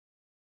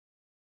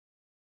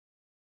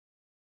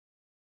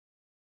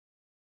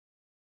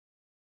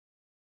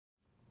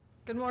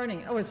Good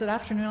morning. Oh, is it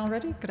afternoon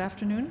already? Good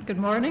afternoon. Good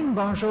morning.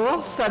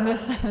 Bonjour. Ça me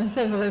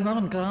fait vraiment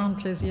un grand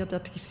plaisir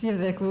d'être ici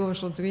avec vous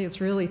aujourd'hui.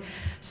 It's really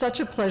such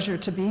a pleasure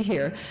to be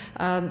here.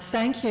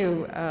 Thank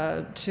you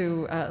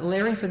to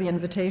Larry for the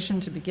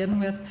invitation to begin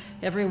with,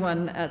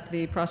 everyone at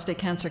the Prostate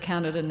Cancer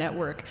Canada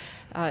Network.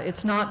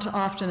 It's not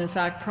often, in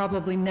fact,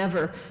 probably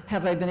never,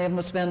 have I been able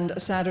to spend a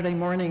Saturday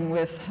morning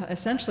with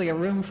essentially a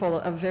room full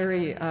of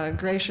very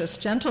gracious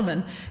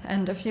gentlemen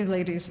and a few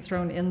ladies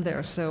thrown in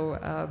there. So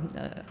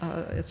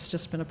it's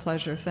just been a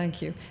pleasure.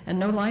 Thank you. And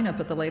no lineup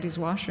at the ladies'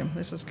 washroom.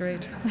 This is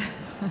great.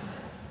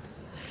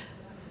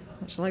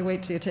 Shall I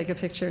wait till you take a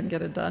picture and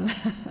get it done?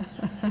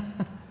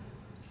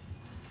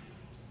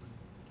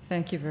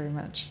 Thank you very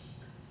much.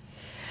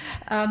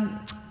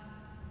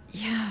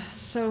 Yeah,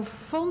 so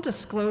full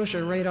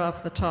disclosure right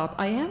off the top,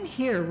 I am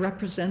here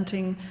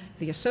representing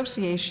the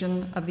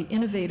Association of the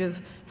Innovative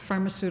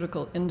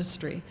Pharmaceutical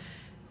Industry.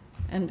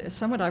 And it's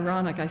somewhat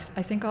ironic,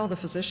 I think all the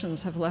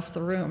physicians have left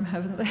the room,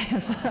 haven't they?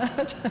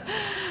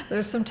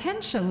 There's some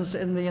tensions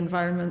in the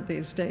environment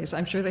these days.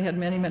 I'm sure they had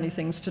many, many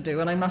things to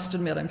do, and I must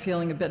admit I'm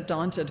feeling a bit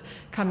daunted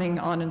coming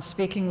on and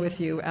speaking with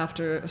you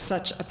after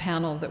such a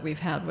panel that we've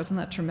had. Wasn't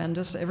that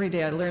tremendous? Every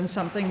day I learned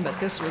something, but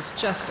this was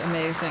just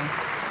amazing.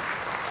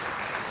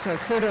 So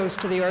kudos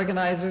to the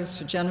organizers,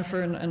 to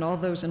Jennifer, and all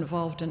those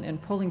involved in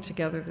pulling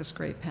together this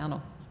great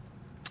panel.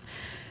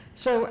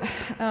 So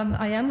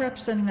I am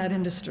representing that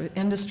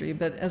industry,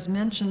 but as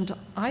mentioned,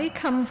 I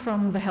come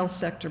from the health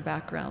sector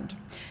background,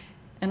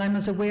 and I'm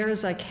as aware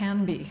as I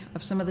can be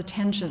of some of the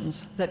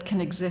tensions that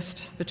can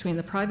exist between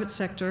the private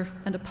sector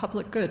and a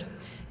public good,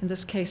 in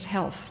this case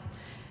health,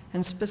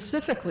 and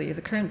specifically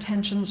the current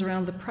tensions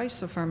around the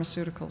price of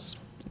pharmaceuticals.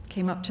 It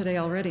came up today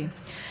already.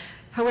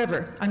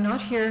 However, I'm not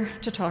here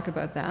to talk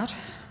about that.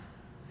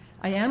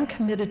 I am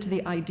committed to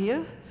the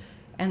idea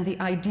and the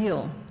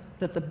ideal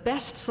that the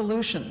best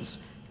solutions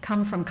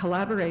come from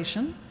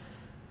collaboration,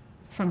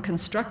 from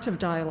constructive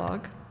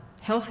dialogue,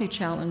 healthy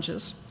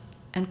challenges,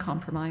 and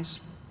compromise.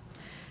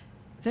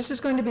 This is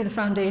going to be the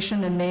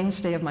foundation and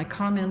mainstay of my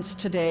comments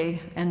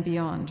today and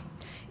beyond.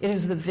 It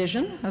is the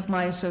vision of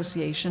my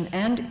association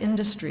and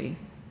industry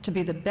to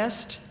be the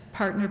best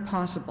partner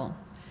possible,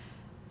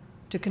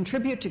 to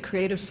contribute to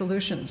creative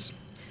solutions,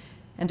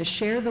 and to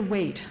share the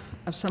weight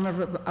of some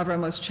of our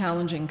most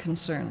challenging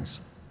concerns.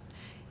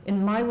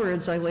 In my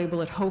words, I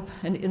label it hope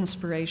and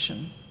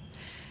inspiration.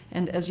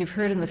 And as you've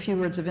heard in the few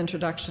words of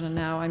introduction, and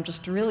now I'm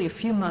just really a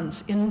few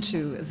months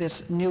into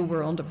this new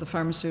world of the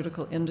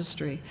pharmaceutical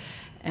industry.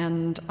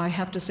 And I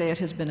have to say it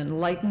has been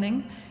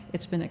enlightening,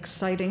 it's been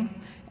exciting,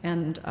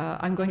 and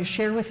I'm going to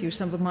share with you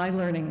some of my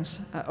learnings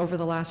over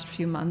the last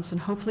few months, and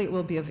hopefully it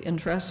will be of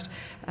interest.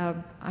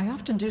 I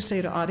often do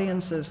say to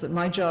audiences that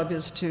my job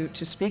is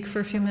to speak for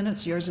a few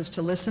minutes, yours is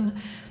to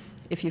listen.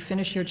 If you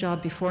finish your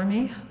job before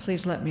me,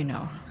 please let me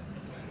know.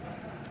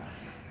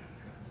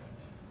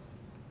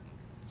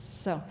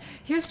 So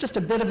here's just a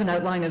bit of an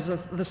outline of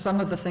some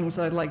of the things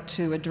that I'd like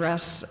to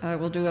address.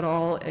 We'll do it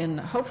all in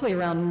hopefully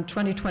around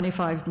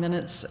 20-25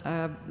 minutes.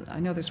 I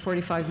know there's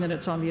 45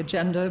 minutes on the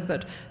agenda,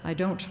 but I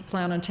don't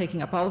plan on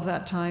taking up all of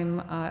that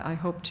time. I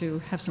hope to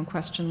have some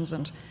questions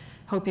and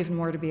hope even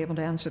more to be able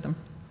to answer them.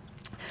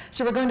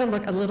 So we're going to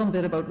look a little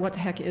bit about what the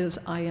heck is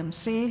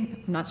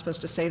IMC. I'm not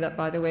supposed to say that,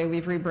 by the way.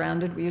 We've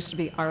rebranded. We used to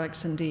be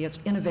RX&D. It's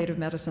Innovative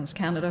Medicines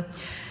Canada.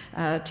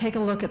 Take a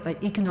look at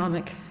the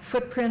economic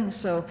footprint.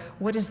 So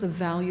what is the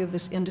value of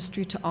this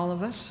industry to all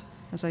of us?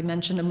 As I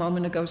mentioned a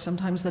moment ago,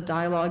 sometimes the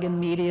dialogue in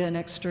media and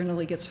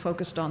externally gets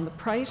focused on the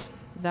price.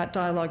 That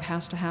dialogue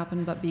has to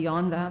happen, but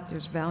beyond that,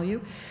 there's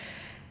value.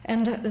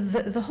 And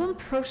the whole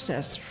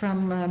process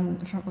from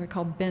what we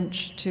call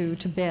bench to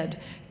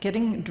bed,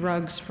 getting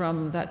drugs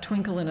from that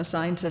twinkle in a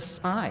scientist's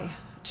eye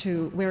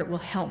to where it will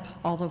help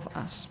all of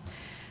us.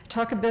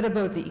 Talk a bit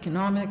about the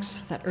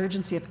economics, that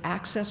urgency of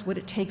access, what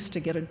it takes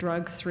to get a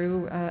drug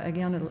through,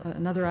 again,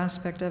 another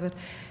aspect of it.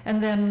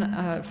 And then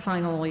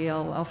finally,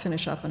 I'll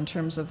finish up in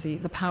terms of the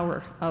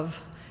power of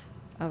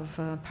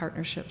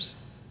partnerships.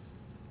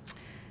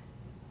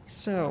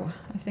 So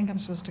I think I'm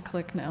supposed to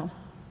click now.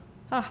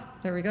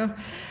 There we go.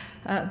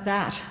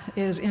 That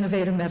is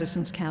Innovative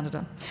Medicines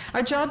Canada.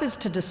 Our job is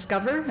to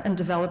discover and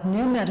develop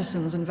new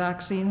medicines and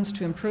vaccines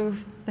to improve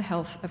the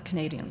health of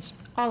Canadians,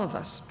 all of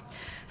us.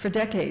 For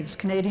decades,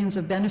 Canadians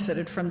have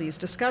benefited from these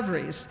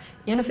discoveries.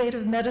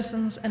 Innovative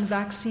medicines and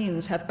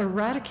vaccines have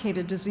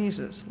eradicated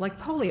diseases like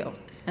polio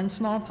and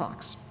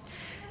smallpox.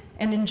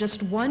 And in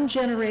just one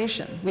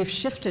generation, we've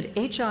shifted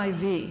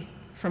HIV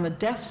from a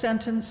death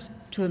sentence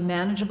to a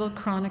manageable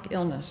chronic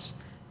illness.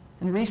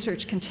 And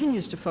research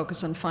continues to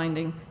focus on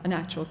finding an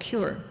actual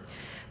cure.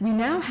 We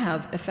now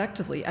have,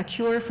 effectively, a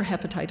cure for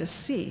hepatitis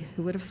C.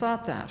 Who would have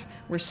thought that?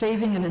 We're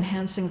saving and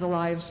enhancing the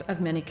lives of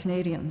many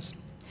Canadians.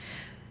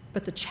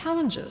 But the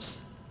challenges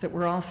that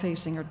we're all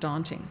facing are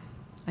daunting.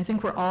 I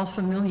think we're all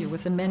familiar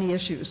with the many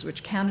issues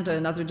which Canada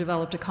and other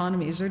developed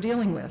economies are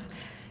dealing with.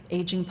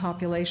 Aging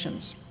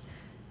populations,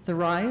 the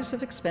rise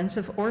of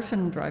expensive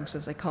orphan drugs,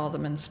 as they call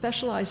them, and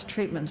specialized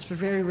treatments for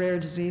very rare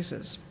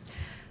diseases.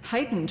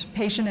 heightened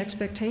patient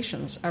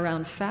expectations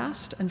around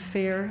fast and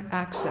fair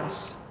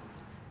access,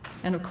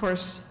 and of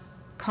course,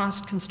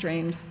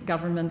 cost-constrained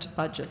government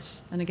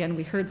budgets. And again,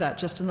 we heard that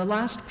just in the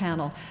last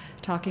panel,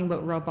 talking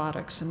about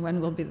robotics and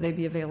when will they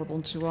be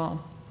available to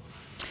all.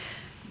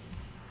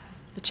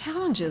 The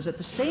challenge is, at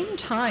the same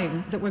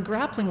time that we're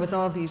grappling with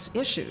all these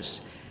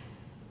issues,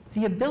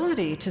 the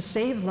ability to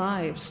save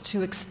lives,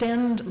 to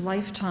extend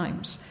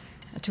lifetimes,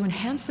 to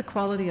enhance the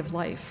quality of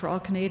life for all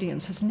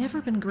Canadians has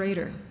never been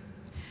greater.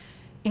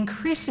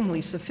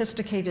 Increasingly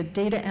sophisticated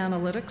data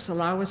analytics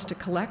allow us to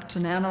collect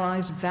and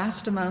analyze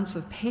vast amounts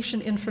of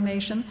patient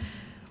information,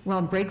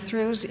 while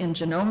breakthroughs in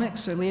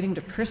genomics are leading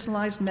to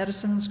personalized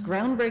medicines,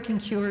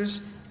 groundbreaking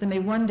cures that may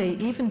one day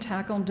even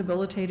tackle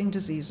debilitating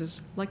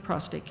diseases like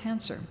prostate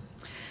cancer.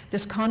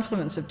 This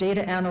confluence of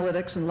data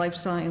analytics and life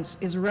science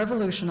is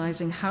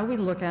revolutionizing how we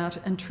look at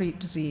and treat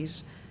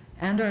disease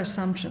and our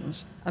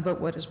assumptions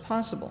about what is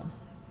possible.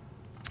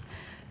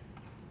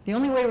 The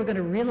only way we're going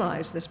to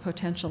realize this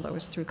potential, though,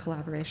 is through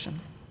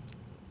collaboration.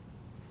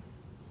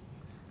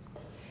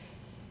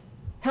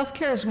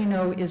 Healthcare, as we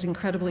know, is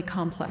incredibly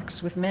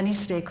complex with many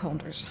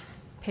stakeholders.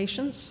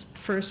 Patients,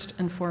 first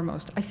and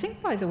foremost. I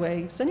think, by the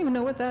way, does anyone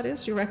know what that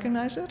is? Do you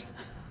recognize it?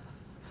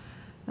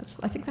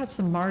 I think that's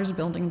the Mars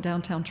building in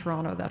downtown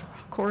Toronto, that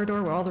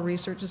corridor where all the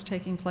research is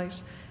taking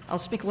place. I'll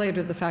speak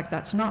later to the fact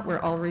that's not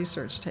where all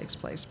research takes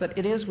place, but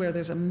it is where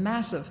there's a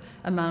massive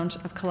amount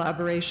of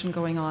collaboration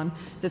going on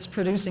that's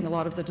producing a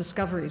lot of the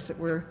discoveries that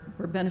we're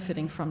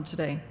benefiting from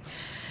today.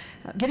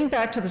 Getting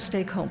back to the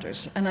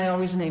stakeholders, and I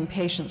always name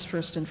patients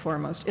first and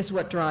foremost, it's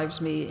what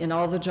drives me in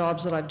all the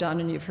jobs that I've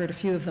done, and you've heard a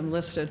few of them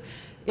listed.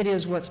 It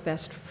is what's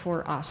best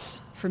for us,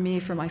 for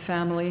me, for my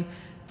family,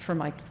 for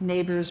my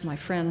neighbors, my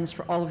friends,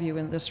 for all of you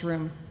in this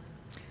room.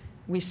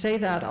 We say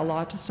that a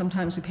lot.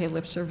 Sometimes we pay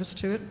lip service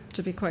to it,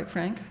 to be quite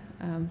frank,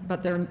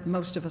 but there are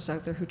most of us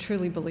out there who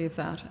truly believe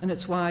that, and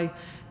it's why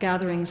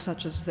gatherings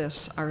such as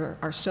this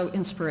are so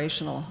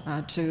inspirational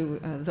to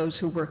those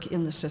who work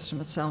in the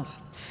system itself.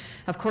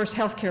 Of course,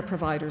 healthcare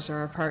providers are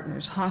our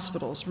partners,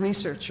 hospitals,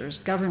 researchers,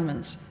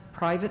 governments,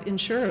 private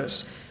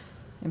insurers,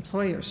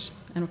 employers,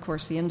 and of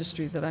course the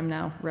industry that I'm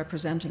now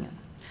representing it.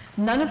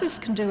 None of us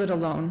can do it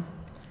alone,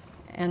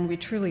 and we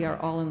truly are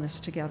all in this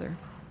together.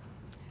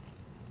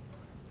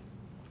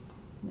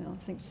 Now,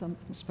 I think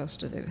something's supposed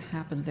to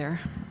happen there.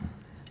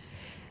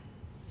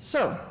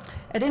 So,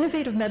 at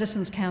Innovative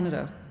Medicines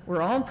Canada,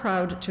 we're all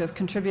proud to have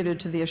contributed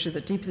to the issue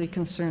that deeply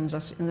concerns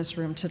us in this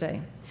room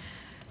today.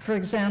 For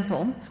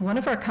example, one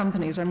of our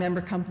companies, our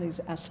member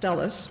companies,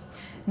 Astellas,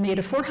 made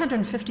a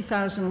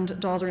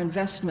 $450,000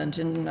 investment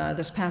in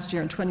this past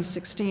year in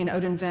 2016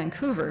 out in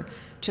Vancouver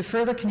to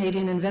further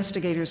Canadian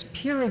investigators'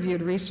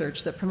 peer-reviewed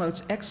research that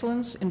promotes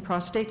excellence in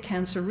prostate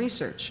cancer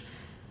research,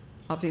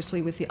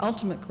 obviously with the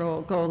ultimate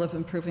goal of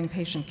improving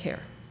patient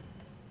care.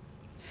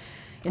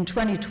 In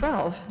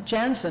 2012,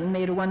 Janssen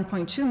made a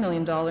 $1.2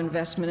 million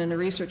investment in a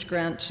research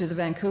grant to the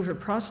Vancouver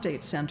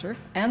Prostate Centre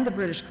and the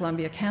British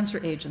Columbia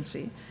Cancer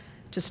Agency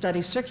to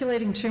study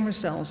circulating tumor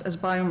cells as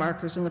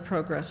biomarkers in the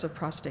progress of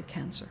prostate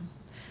cancer.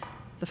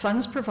 The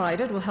funds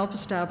provided will help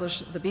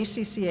establish the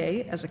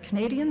BCCA as a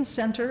Canadian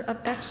Centre of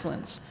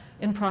Excellence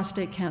in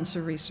prostate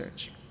cancer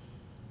research.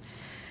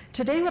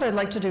 Today, what I'd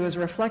like to do is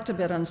reflect a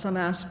bit on some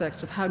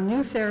aspects of how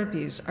new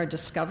therapies are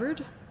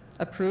discovered,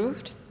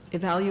 approved,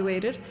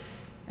 evaluated,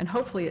 and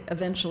hopefully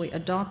eventually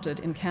adopted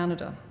in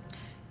Canada.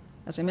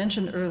 As I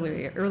mentioned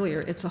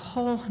earlier, it's a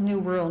whole new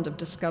world of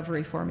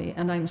discovery for me,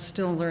 and I'm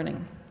still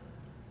learning.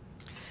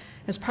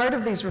 As part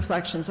of these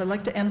reflections, I'd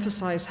like to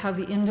emphasize how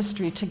the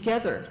industry,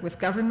 together with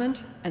government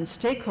and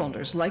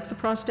stakeholders like the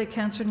Prostate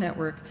Cancer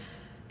Network,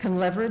 can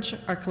leverage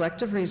our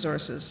collective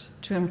resources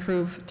to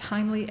improve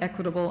timely,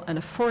 equitable, and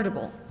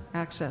affordable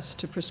access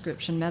to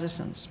prescription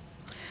medicines.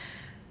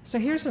 So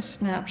here's a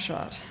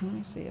snapshot. Let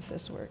me see if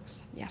this works.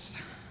 Yes.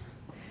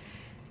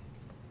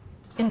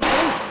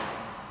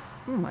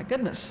 Oh my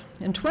goodness.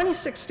 In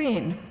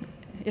 2016,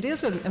 it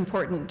is an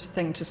important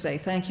thing to say.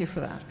 Thank you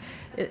for that.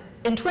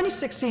 In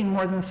 2016,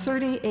 more than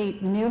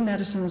 38 new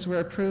medicines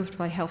were approved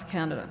by Health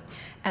Canada.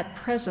 At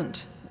present,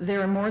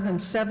 there are more than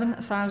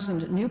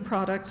 7,000 new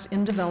products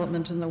in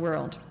development in the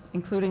world,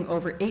 including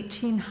over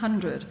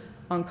 1,800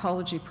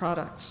 oncology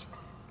products.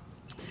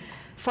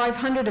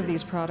 500 of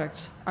these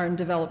products are in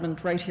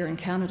development right here in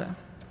Canada.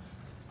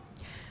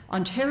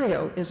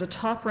 Ontario is a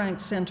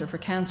top-ranked centre for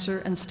cancer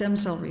and stem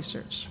cell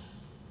research.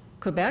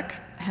 Quebec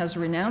has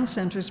renowned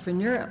centres for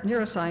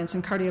neuroscience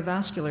and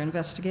cardiovascular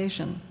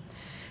investigation.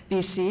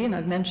 BC, and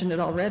I've mentioned it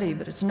already,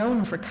 but it's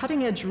known for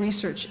cutting-edge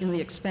research in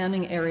the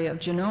expanding area of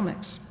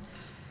genomics.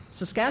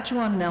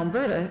 Saskatchewan and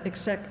Alberta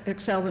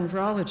excel in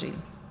virology.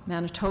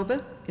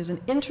 Manitoba is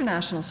an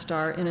international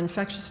star in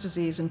infectious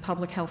disease and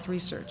public health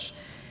research.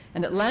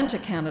 And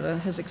Atlantic Canada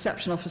has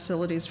exceptional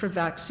facilities for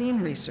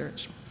vaccine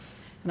research.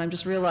 And I'm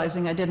just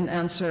realizing I didn't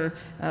answer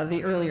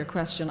the earlier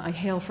question. I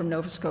hail from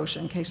Nova Scotia,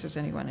 in case there's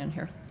anyone in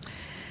here.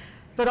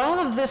 But all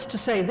of this to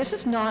say, this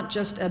is not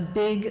just a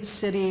big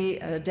city,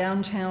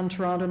 downtown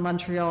Toronto,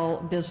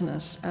 Montreal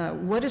business.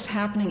 What is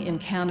happening in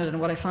Canada, and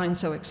what I find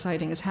so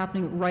exciting, is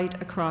happening right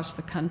across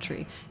the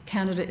country.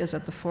 Canada is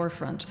at the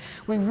forefront.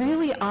 We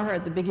really are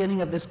at the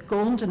beginning of this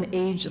golden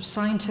age of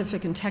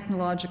scientific and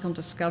technological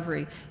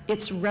discovery.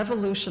 It's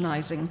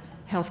revolutionizing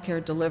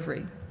healthcare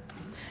delivery.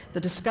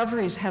 The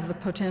discoveries have the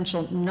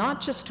potential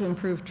not just to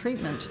improve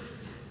treatment,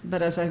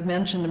 but as I've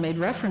mentioned and made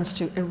reference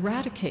to,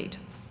 eradicate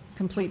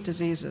complete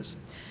diseases.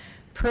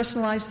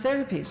 Personalized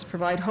therapies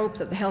provide hope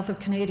that the health of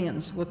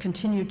Canadians will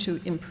continue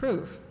to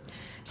improve.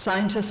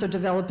 Scientists are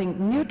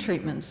developing new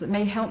treatments that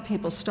may help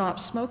people stop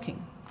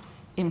smoking,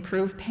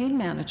 improve pain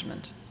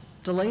management,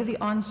 delay the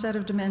onset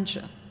of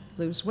dementia,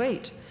 lose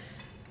weight,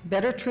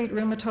 better treat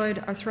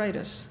rheumatoid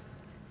arthritis,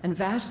 and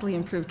vastly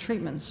improve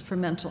treatments for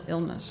mental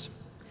illness.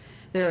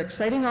 There are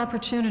exciting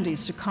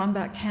opportunities to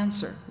combat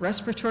cancer,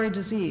 respiratory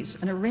disease,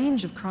 and a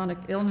range of chronic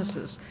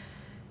illnesses.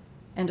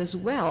 And as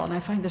well, and I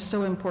find this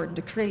so important,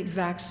 to create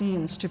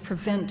vaccines to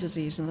prevent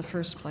disease in the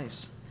first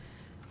place.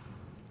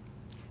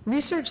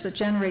 Research that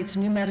generates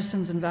new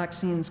medicines and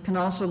vaccines can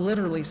also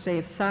literally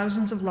save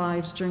thousands of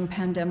lives during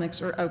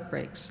pandemics or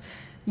outbreaks.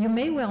 You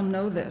may well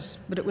know this,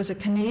 but it was a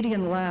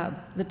Canadian lab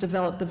that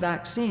developed the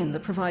vaccine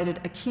that provided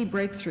a key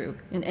breakthrough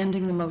in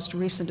ending the most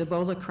recent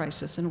Ebola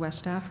crisis in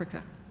West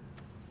Africa.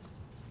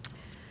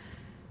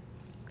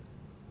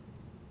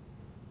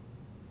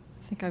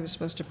 I think I was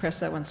supposed to press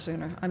that one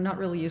sooner. I'm not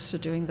really used to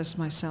doing this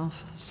myself,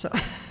 so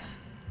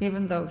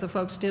even though the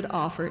folks did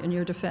offer in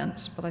your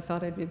defense, but I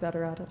thought I'd be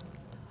better at it.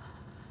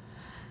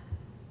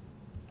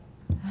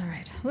 All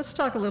right, let's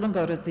talk a little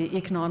about the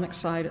economic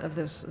side of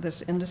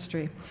this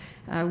industry.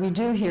 We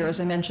do hear, as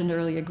I mentioned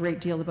earlier, a great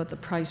deal about the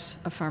price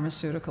of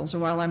pharmaceuticals.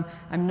 And while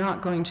I'm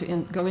not going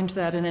to go into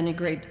that in any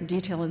great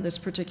detail in this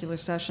particular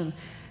session,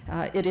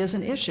 it is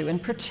an issue,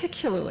 and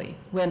particularly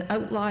when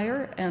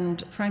outlier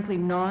and, frankly,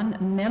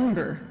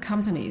 non-member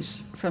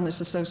companies from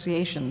this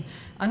association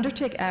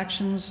undertake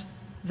actions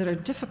that are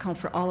difficult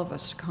for all of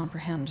us to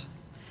comprehend.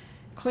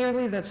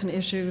 Clearly, that's an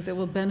issue that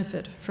will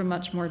benefit from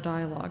much more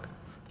dialogue.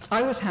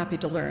 I was happy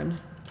to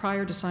learn,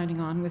 prior to signing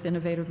on with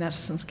Innovative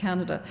Medicines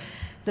Canada,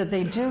 that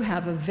they do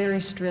have a very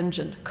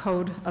stringent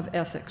code of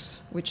ethics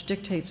which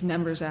dictates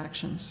members'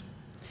 actions.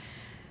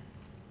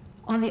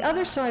 On the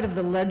other side of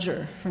the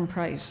ledger from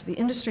price, the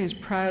industry is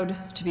proud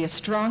to be a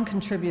strong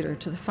contributor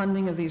to the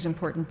funding of these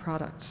important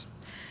products.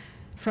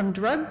 From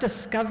drug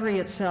discovery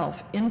itself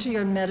into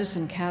your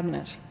medicine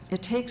cabinet,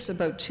 it takes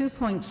about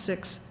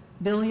 $2.6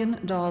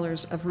 billion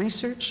of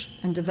research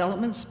and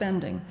development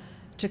spending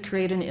to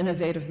create an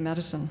innovative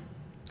medicine.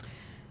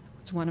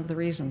 It's one of the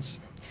reasons.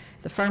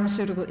 The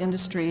pharmaceutical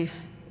industry,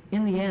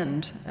 in the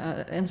end,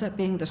 ends up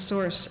being the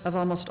source of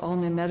almost all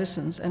new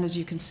medicines, and as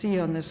you can see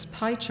on this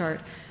pie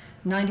chart,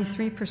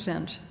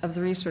 93% of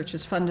the research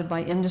is funded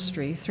by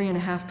industry,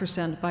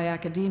 3.5% by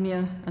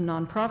academia and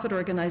nonprofit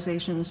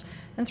organizations,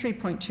 and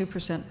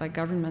 3.2% by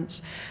governments.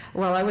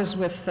 While I was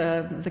with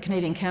the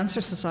Canadian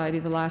Cancer Society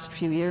the last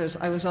few years,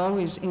 I was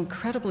always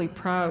incredibly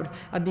proud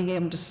of being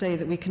able to say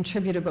that we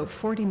contribute about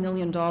 $40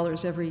 million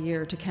every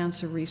year to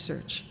cancer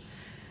research.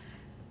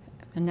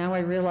 And now I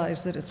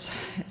realize that it's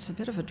a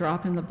bit of a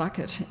drop in the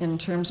bucket in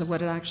terms of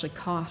what it actually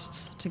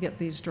costs to get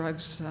these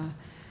drugs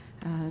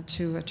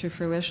to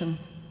fruition.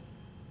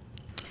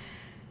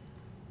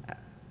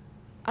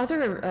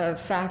 Other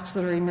facts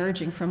that are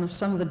emerging from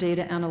some of the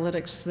data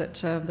analytics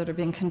that are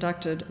being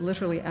conducted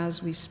literally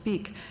as we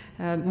speak.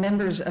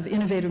 Members of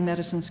Innovative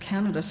Medicines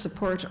Canada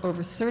support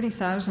over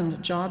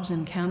 30,000 jobs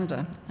in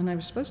Canada. And I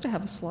was supposed to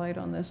have a slide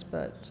on this,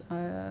 but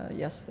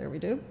yes, there we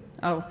do.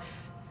 Oh,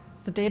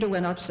 the data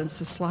went up since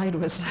the slide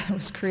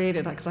was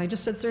created, because I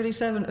just said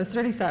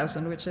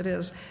 30,000, which it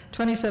is,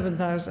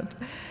 27,000.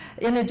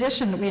 In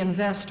addition, we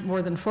invest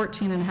more than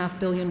 $14.5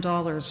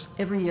 billion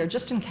every year,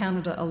 just in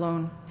Canada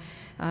alone,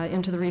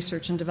 into the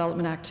research and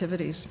development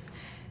activities.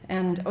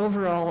 And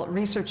overall,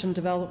 research and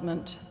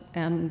development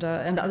and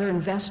other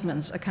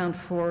investments account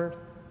for,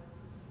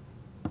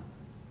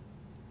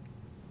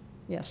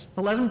 yes,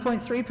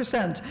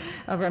 11.3%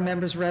 of our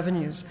members'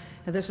 revenues.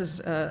 Now, this is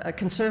a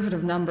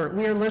conservative number.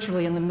 We are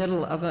literally in the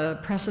middle of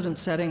a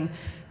precedent-setting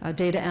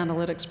data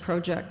analytics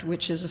project,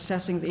 which is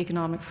assessing the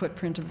economic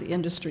footprint of the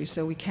industry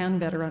so we can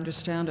better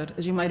understand it.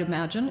 As you might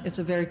imagine, it's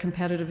a very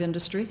competitive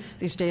industry.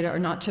 These data are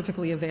not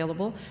typically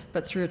available,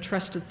 but through a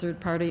trusted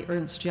third party,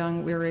 Ernst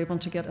Young, we were able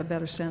to get a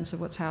better sense of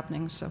what's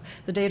happening. So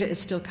the data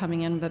is still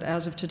coming in, but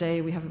as of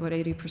today, we have about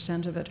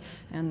 80% of it,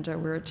 and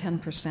we're at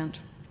 10%.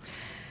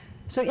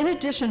 So in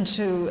addition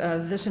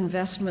to this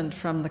investment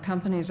from the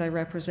companies I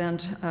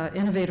represent,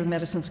 Innovative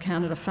Medicines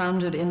Canada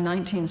founded in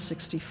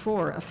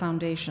 1964 a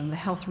foundation, the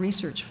Health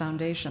Research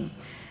Foundation.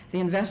 The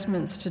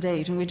investments to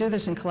date, and we do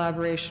this in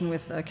collaboration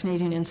with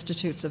Canadian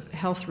Institutes of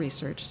Health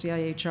Research,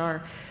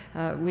 CIHR,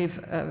 we've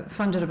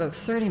funded about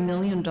 $30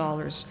 million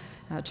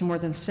to more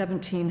than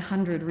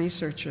 1,700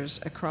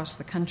 researchers across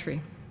the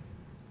country.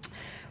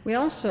 We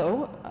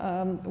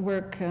also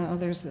work,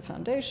 there's the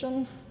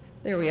foundation.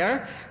 There we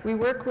are. We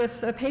work with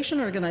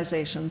patient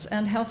organizations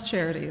and health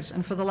charities,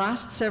 and for the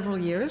last several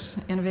years,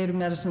 Innovative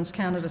Medicines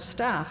Canada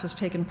staff has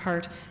taken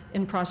part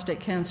in Prostate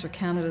Cancer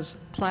Canada's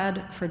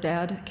Plaid for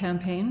Dad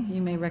campaign.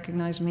 You may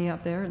recognize me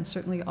up there, and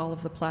certainly all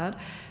of the Plaid.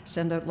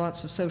 Send out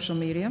lots of social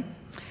media.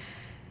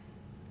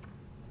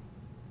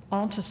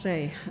 All to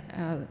say,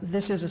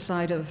 this is a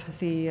side of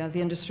the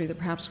industry that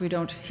perhaps we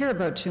don't hear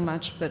about too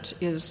much, but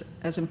is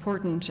as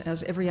important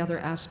as every other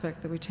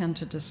aspect that we tend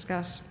to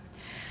discuss.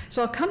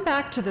 So I'll come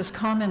back to this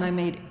comment I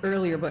made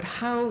earlier about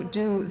how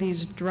do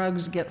these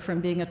drugs get from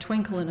being a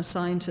twinkle in a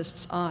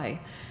scientist's eye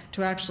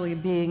to actually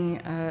being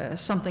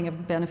something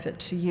of benefit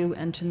to you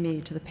and to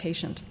me, to the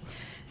patient.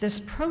 This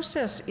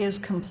process is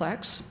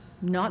complex,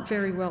 not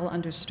very well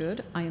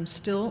understood. I am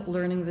still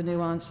learning the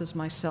nuances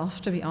myself,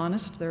 to be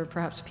honest. There are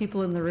perhaps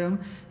people in the room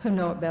who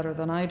know it better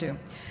than I do.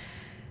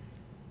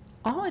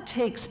 All it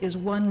takes is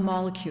one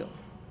molecule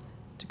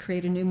to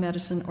create a new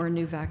medicine or a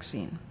new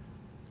vaccine.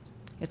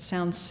 It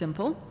sounds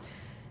simple,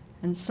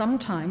 and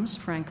sometimes,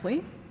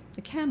 frankly,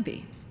 it can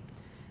be.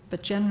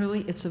 But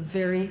generally, it's a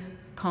very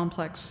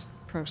complex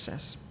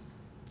process.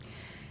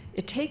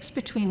 It takes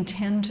between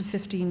 10 to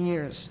 15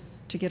 years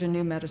to get a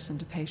new medicine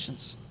to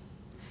patients.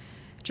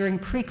 During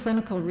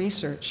preclinical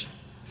research,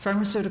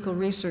 pharmaceutical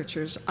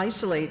researchers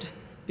isolate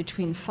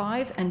between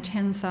 5,000 and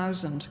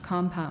 10,000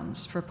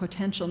 compounds for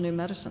potential new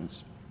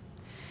medicines.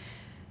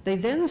 They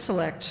then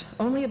select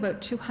only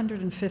about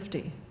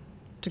 250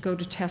 to go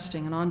to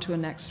testing and on to a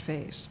next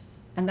phase.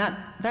 And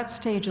that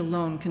stage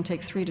alone can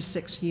take 3 to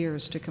 6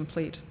 years to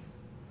complete.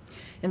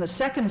 In the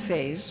second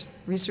phase,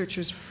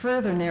 researchers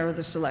further narrow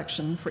the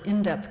selection for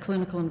in-depth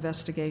clinical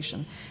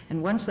investigation.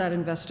 And once that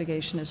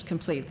investigation is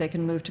complete, they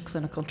can move to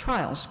clinical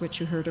trials,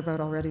 which you heard about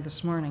already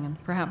this morning and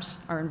perhaps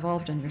are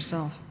involved in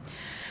yourself.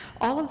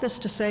 All of this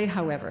to say,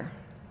 however,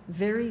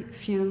 very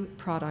few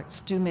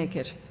products do make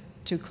it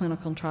to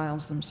clinical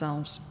trials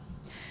themselves.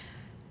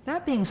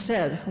 That being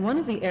said, one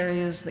of the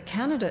areas that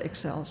Canada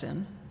excels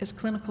in is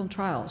clinical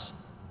trials.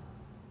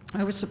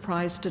 I was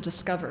surprised to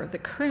discover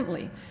that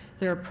currently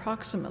there are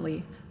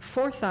approximately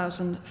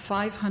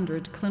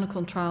 4,500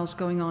 clinical trials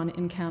going on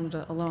in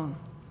Canada alone.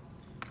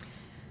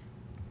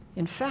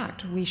 In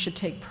fact, we should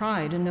take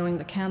pride in knowing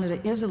that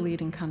Canada is a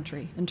leading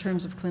country in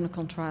terms of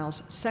clinical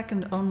trials,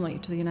 second only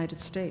to the United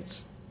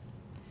States.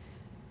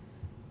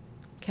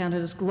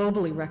 Canada is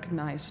globally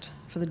recognized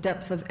for the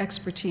depth of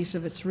expertise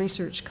of its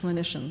research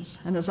clinicians.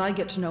 And as I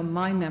get to know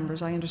my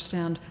members, I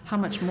understand how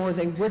much more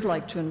they would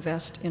like to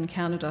invest in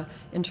Canada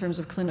in terms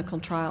of clinical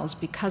trials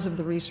because of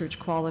the research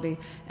quality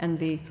and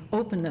the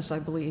openness, I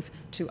believe,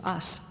 to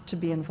us to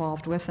be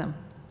involved with them.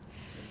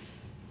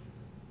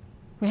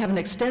 We have an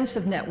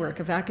extensive network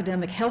of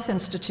academic health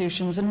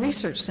institutions and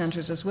research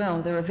centers as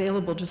well. They're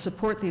available to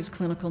support these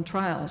clinical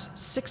trials.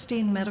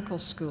 16 medical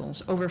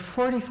schools, over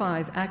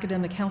 45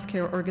 academic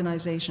healthcare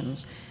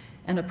organizations,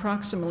 and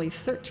approximately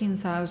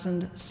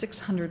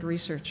 13,600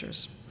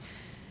 researchers.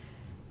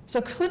 So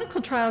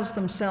clinical trials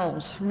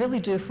themselves really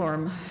do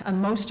form a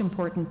most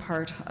important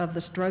part of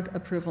this drug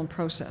approval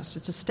process.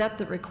 It's a step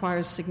that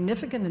requires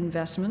significant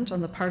investment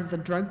on the part of the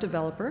drug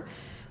developer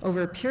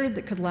over a period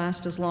that could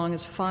last as long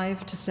as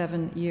 5 to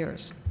 7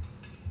 years.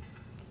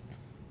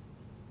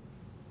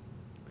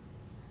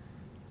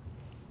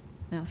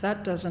 Now, if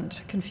that doesn't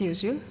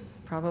confuse you,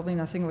 probably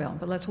nothing will,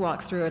 but let's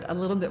walk through it a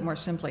little bit more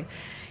simply.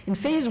 In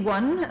phase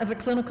 1 of a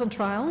clinical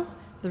trial,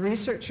 the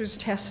researchers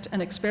test an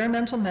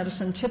experimental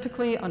medicine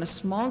typically on a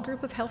small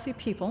group of healthy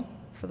people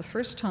for the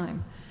first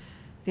time.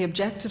 The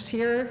objectives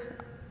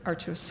here are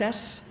to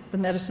assess the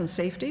medicine's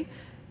safety,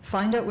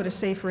 find out what a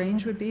safe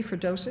range would be for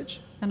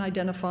dosage, and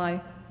identify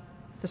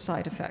the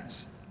side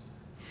effects.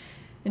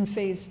 In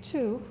phase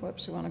 2,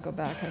 whoops, we want to go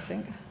back, I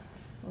think.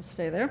 We'll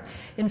stay there.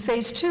 In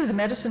phase 2, the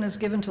medicine is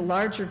given to a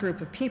larger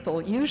group of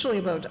people, usually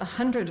about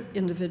 100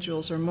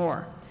 individuals or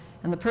more.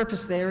 And the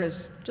purpose there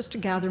is just to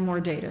gather more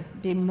data,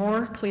 be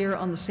more clear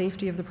on the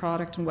safety of the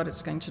product and what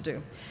it's going to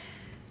do.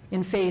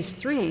 In phase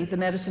 3, the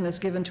medicine is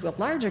given to a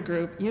larger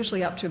group,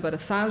 usually up to about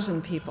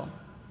 1,000 people.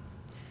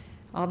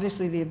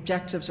 Obviously, the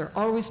objectives are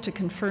always to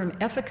confirm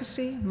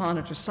efficacy,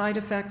 monitor side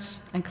effects,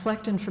 and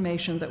collect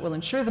information that will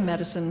ensure the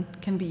medicine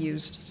can be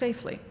used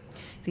safely.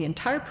 The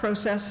entire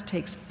process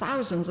takes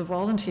thousands of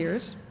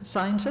volunteers,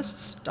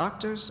 scientists,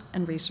 doctors,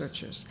 and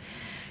researchers.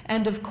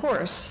 And of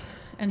course,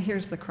 and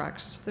here's the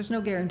crux, there's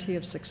no guarantee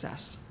of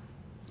success.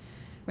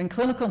 When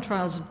clinical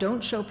trials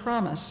don't show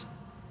promise,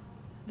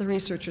 the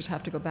researchers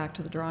have to go back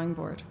to the drawing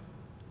board.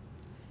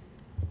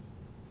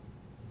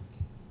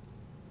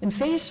 In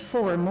phase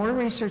 4, more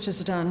research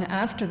is done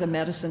after the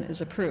medicine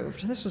is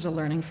approved. This was a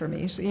learning for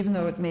me, so even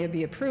though it may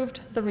be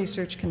approved, the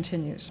research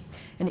continues.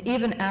 And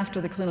even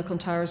after the clinical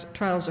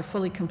trials are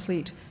fully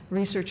complete,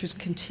 researchers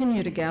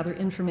continue to gather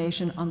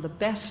information on the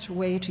best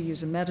way to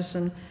use a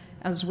medicine,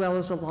 as well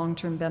as the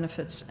long-term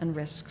benefits and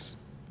risks.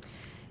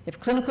 If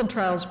clinical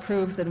trials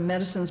prove that a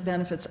medicine's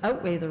benefits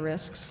outweigh the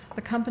risks,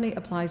 the company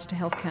applies to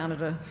Health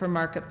Canada for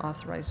market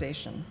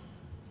authorization.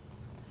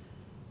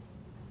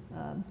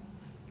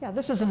 Yeah,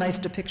 this is a nice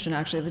depiction,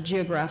 actually, of the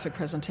geographic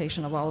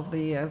presentation of all of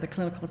the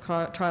clinical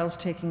trials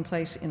taking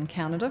place in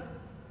Canada.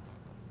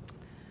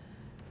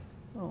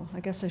 Oh,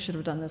 I guess I should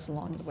have done this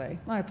along the way.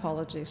 My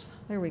apologies.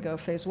 There we go.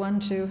 Phase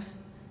 1, 2,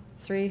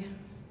 3,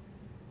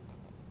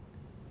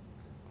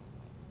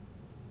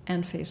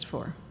 and phase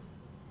 4.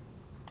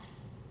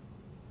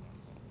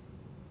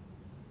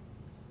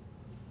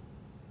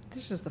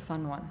 This is the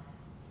fun one.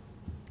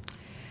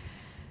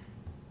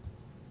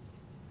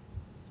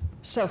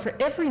 So for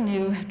every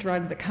new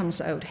drug that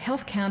comes out,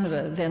 Health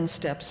Canada then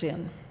steps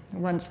in.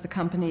 Once the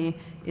company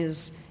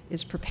is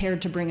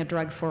prepared to bring a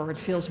drug forward,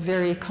 feels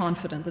very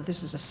confident that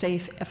this is a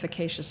safe,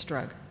 efficacious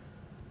drug.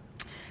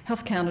 Health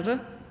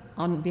Canada,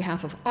 on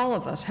behalf of all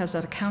of us, has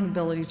that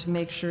accountability to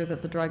make sure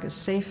that the drug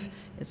is safe,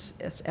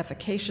 it's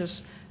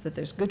efficacious, that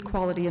there's good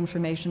quality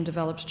information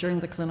developed during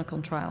the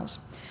clinical trials.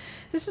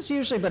 This is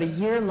usually about a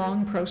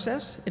year-long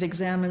process. It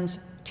examines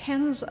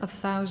tens of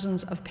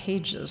thousands of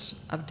pages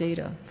of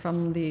data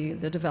from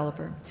the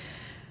developer.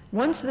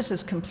 Once this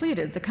is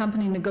completed, the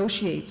company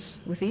negotiates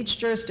with each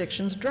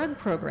jurisdiction's drug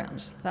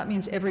programs. That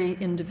means every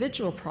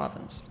individual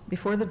province,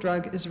 before the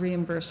drug is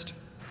reimbursed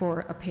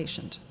for a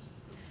patient.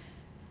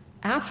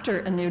 After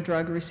a new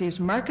drug receives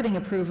marketing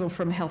approval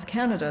from Health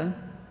Canada,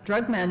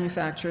 drug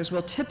manufacturers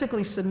will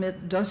typically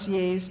submit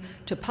dossiers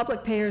to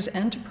public payers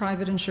and to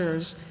private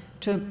insurers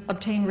to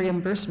obtain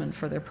reimbursement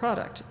for their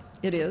product.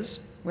 It is,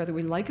 whether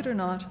we like it or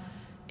not,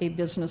 a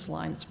business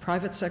line. It's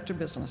private sector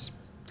business.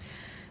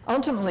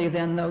 Ultimately,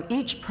 then, though,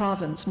 each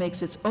province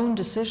makes its own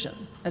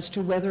decision as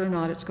to whether or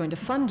not it's going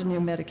to fund a new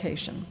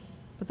medication.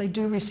 But they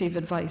do receive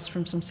advice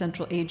from some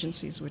central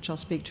agencies, which I'll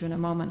speak to in a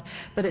moment.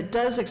 But it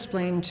does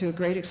explain to a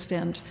great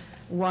extent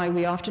why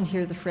we often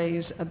hear the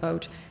phrase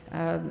about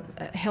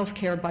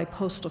healthcare by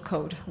postal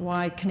code,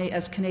 why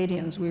as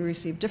Canadians we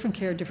receive different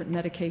care, different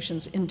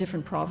medications in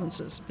different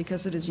provinces,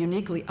 because it is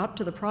uniquely up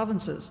to the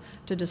provinces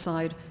to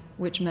decide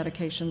which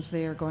medications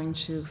they are going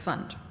to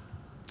fund.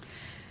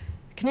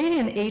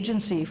 Canadian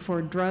Agency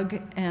for Drug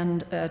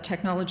and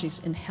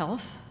Technologies in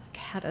Health,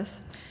 CADTH,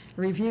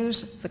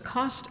 reviews the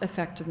cost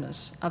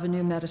effectiveness of a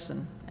new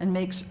medicine and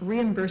makes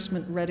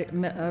reimbursement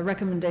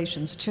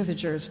recommendations to the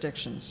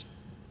jurisdictions.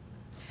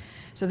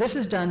 So this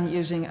is done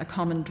using a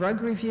common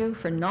drug review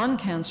for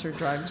non-cancer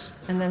drugs,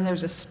 and then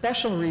there's a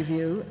special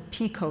review,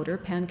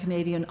 PCODR,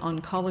 Pan-Canadian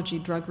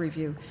Oncology Drug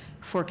Review,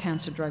 for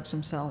cancer drugs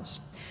themselves.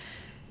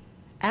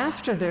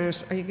 After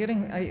there's, are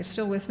you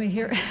still with me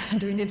here?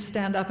 Do we need to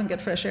stand up and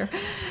get fresh air?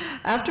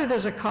 After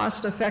there's a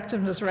cost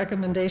effectiveness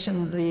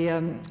recommendation,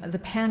 the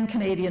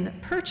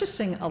Pan-Canadian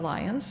Purchasing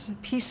Alliance,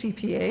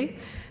 PCPA,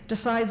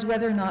 decides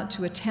whether or not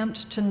to attempt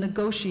to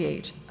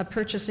negotiate a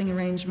purchasing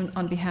arrangement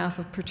on behalf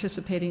of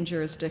participating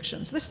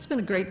jurisdictions. This has been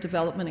a great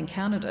development in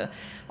Canada,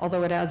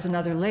 although it adds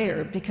another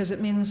layer, because it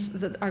means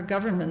that our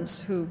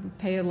governments, who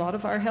pay a lot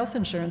of our health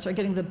insurance, are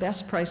getting the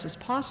best prices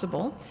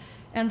possible,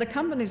 and the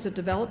companies that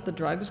develop the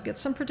drugs get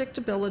some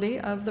predictability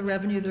of the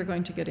revenue they're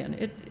going to get in.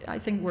 It, I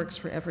think, works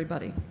for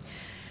everybody.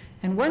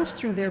 And once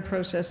through their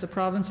process, the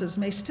provinces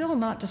may still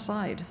not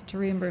decide to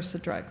reimburse the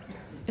drug.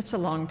 It's a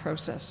long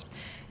process.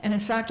 And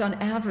in fact, on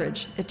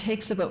average, it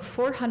takes about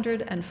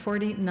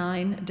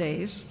 449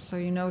 days, so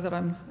you know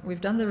that we've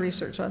done the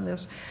research on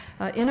this,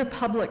 in a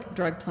public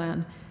drug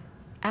plan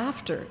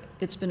after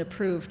it's been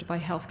approved by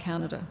Health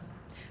Canada.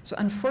 So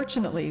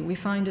unfortunately, we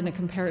find in a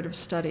comparative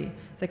study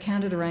that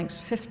Canada ranks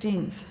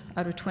 15th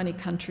out of 20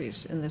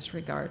 countries in this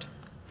regard.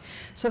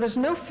 So there's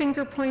no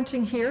finger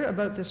pointing here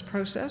about this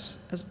process,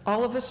 as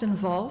all of us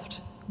involved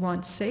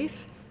want safe,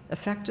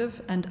 effective,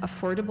 and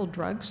affordable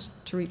drugs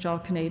to reach all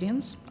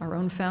Canadians, our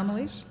own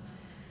families.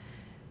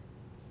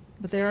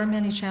 But there are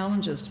many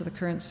challenges to the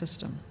current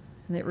system,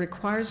 and it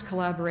requires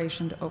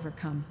collaboration to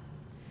overcome.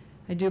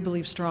 I do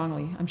believe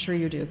strongly, I'm sure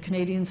you do,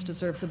 Canadians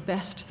deserve the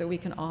best that we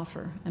can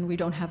offer, and we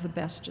don't have the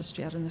best just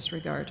yet in this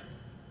regard.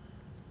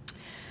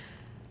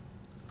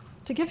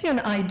 To give you an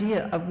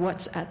idea of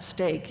what's at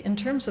stake in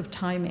terms of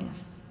timing,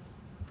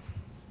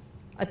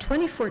 a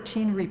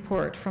 2014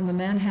 report from the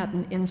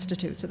Manhattan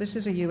Institute, so this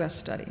is a US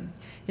study,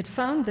 it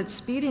found that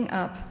speeding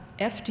up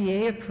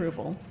FDA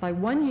approval by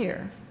 1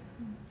 year,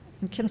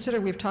 and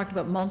consider we've talked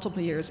about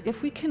multiple years,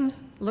 if we can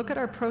look at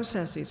our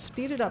processes,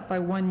 speed it up by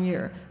 1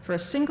 year for a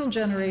single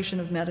generation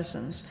of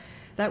medicines,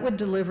 that would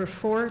deliver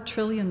 $4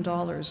 trillion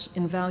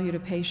in value to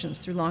patients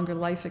through longer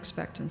life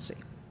expectancy.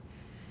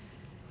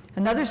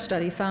 Another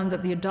study found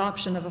that the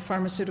adoption of a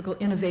pharmaceutical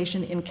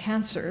innovation in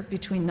cancer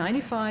between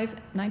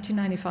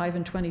 1995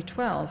 and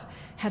 2012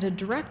 had a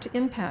direct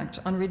impact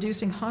on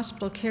reducing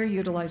hospital care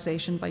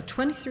utilization by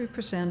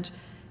 23%,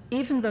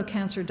 even though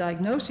cancer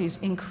diagnoses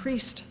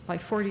increased by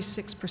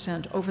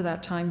 46% over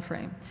that time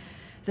frame.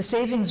 The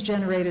savings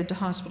generated to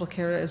hospital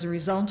care as a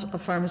result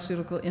of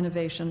pharmaceutical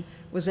innovation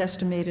was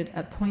estimated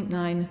at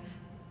 $0.9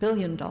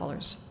 billion in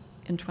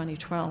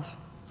 2012.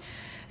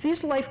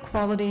 These life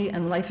quality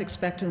and life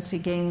expectancy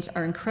gains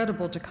are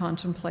incredible to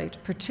contemplate,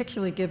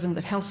 particularly given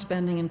that health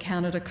spending in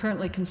Canada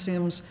currently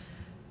consumes,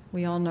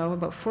 we all know,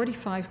 about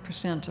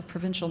 45% of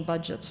provincial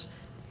budgets,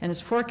 and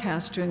is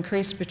forecast to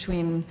increase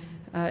between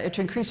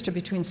to increase to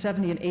between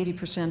 70 and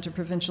 80% of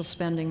provincial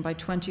spending by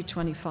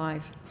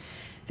 2025.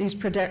 These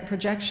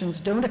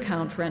projections don't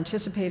account for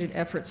anticipated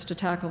efforts to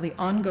tackle the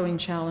ongoing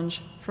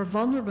challenge for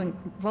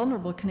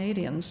vulnerable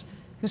Canadians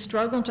who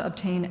struggle to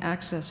obtain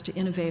access to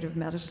innovative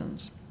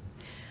medicines.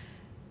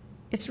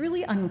 It's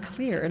really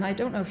unclear, and I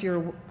don't know if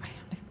you're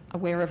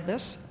aware of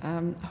this,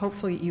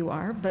 hopefully you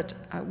are, but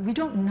we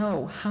don't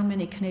know how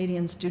many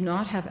Canadians do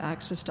not have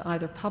access to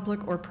either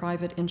public or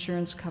private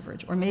insurance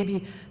coverage, or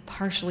maybe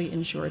partially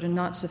insured and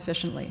not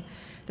sufficiently.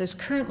 There's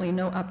currently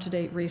no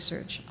up-to-date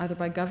research, either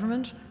by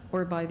government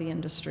or by the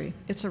industry.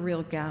 It's a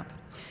real gap.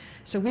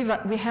 So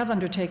we have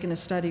undertaken a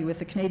study with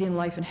the Canadian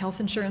Life and Health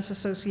Insurance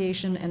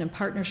Association and in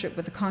partnership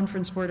with the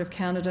Conference Board of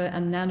Canada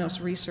and Nanos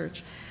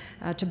Research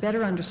to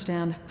better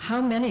understand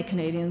how many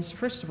Canadians,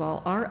 first of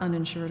all, are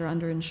uninsured or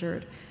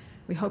underinsured.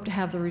 We hope to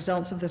have the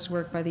results of this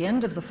work by the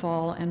end of the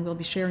fall, and we'll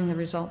be sharing the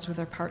results with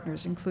our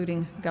partners,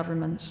 including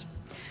governments.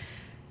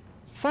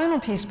 Final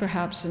piece,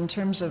 perhaps, in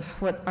terms of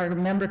what our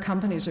member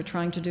companies are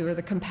trying to do are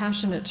the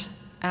compassionate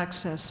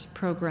access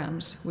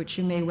programs, which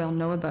you may well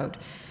know about.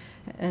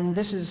 And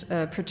this is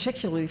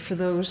particularly for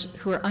those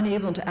who are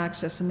unable to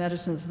access the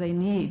medicines they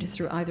need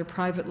through either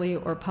privately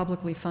or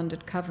publicly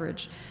funded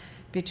coverage.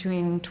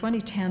 Between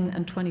 2010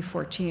 and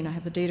 2014, I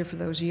have the data for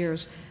those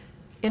years,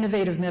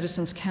 Innovative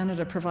Medicines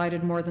Canada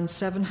provided more than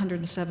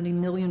 $770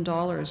 million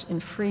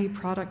in free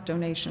product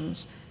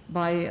donations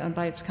by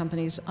its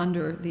companies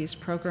under these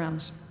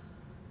programs.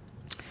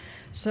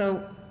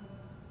 So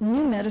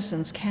new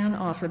medicines can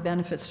offer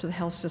benefits to the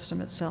health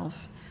system itself,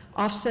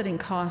 offsetting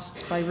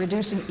costs by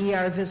reducing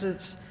ER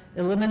visits,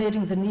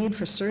 eliminating the need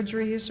for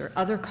surgeries or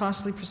other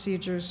costly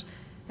procedures,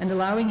 and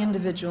allowing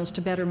individuals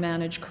to better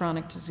manage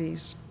chronic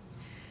disease.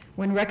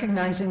 When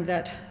recognizing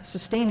that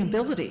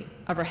sustainability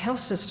of our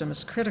health system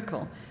is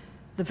critical,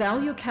 the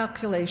value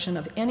calculation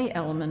of any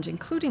element,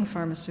 including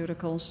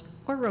pharmaceuticals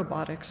or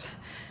robotics,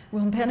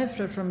 will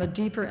benefit from a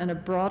deeper and a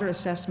broader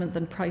assessment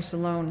than price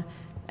alone,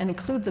 and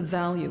include the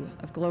value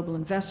of global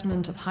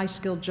investment, of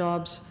high-skilled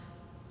jobs,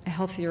 a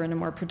healthier and a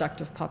more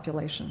productive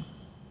population.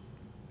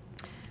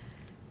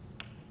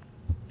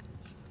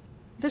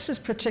 This is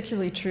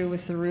particularly true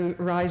with the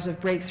rise of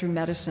breakthrough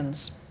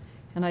medicines.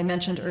 And I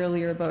mentioned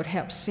earlier about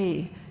Hep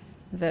C,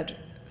 that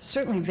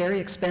certainly very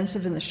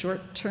expensive in the short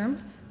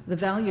term, the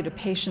value to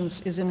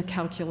patients is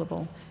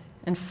incalculable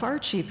and far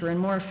cheaper and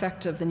more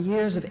effective than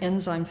years of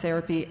enzyme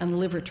therapy and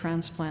liver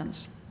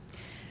transplants.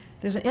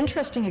 There's an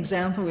interesting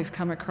example we've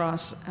come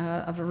across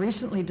of a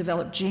recently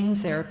developed gene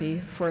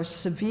therapy for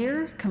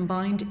severe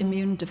combined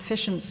immune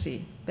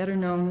deficiency, better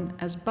known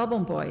as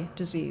bubble boy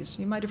disease.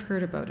 You might have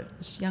heard about it.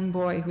 This young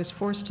boy who was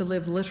forced to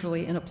live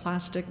literally in a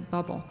plastic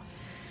bubble.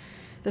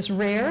 This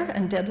rare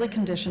and deadly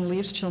condition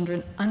leaves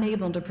children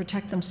unable to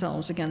protect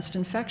themselves against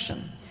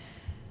infection.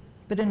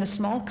 But in a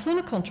small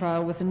clinical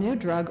trial with a new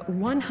drug,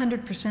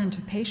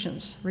 100% of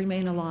patients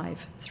remain alive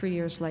 3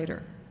 years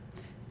later.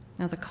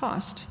 Now the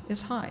cost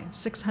is high,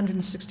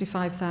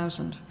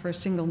 $665,000 for a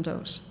single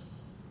dose,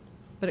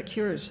 but it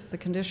cures the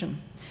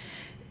condition.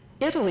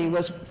 Italy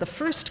was the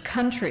first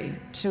country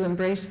to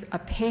embrace a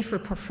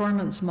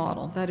pay-for-performance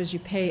model. That is, you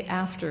pay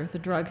after the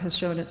drug has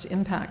shown its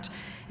impact.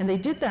 And they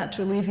did that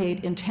to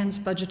alleviate intense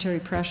budgetary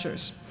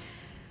pressures.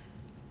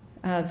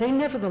 They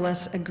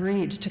nevertheless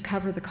agreed to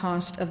cover the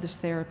cost of this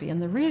therapy.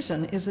 And the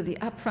reason is that the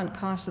upfront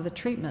costs of the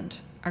treatment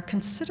are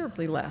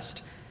considerably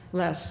less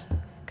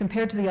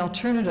compared to the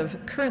alternative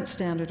current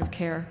standard of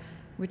care,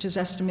 which is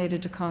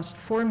estimated to cost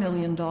 $4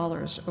 million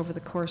over the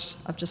course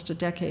of just a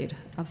decade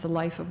of the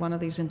life of one of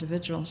these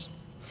individuals.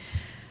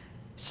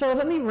 So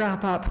let me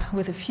wrap up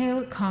with a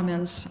few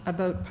comments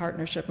about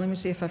partnership. Let me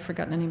see if I've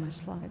forgotten any of my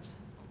slides.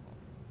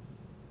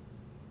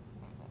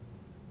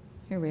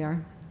 Here we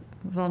are,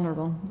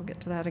 vulnerable. We'll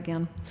get to that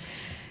again.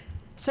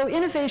 So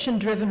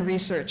innovation-driven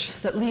research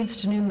that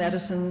leads to new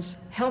medicines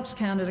helps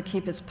Canada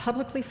keep its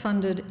publicly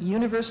funded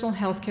universal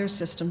healthcare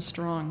system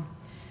strong.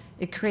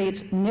 It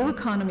creates new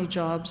economy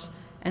jobs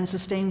and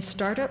sustains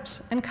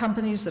startups and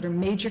companies that are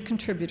major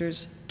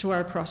contributors to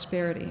our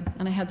prosperity.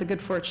 And I had the good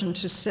fortune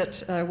to sit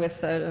with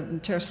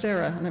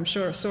Tercera, and I'm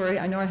sure, sorry,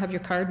 I know I have your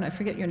card and I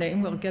forget your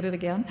name, we'll get it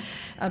again,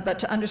 but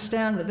to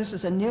understand that this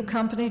is a new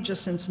company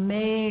just since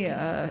May,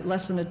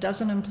 less than a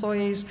dozen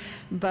employees,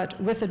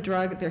 but with a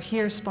drug, they're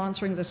here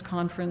sponsoring this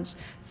conference.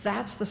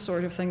 That's the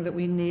sort of thing that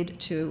we need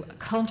to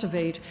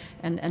cultivate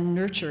and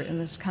nurture in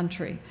this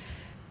country.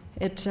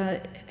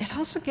 It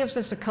also gives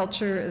us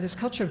this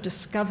culture of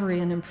discovery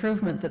and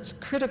improvement that's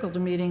critical to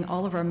meeting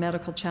all of our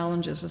medical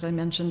challenges, as I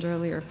mentioned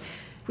earlier.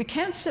 We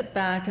can't sit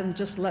back and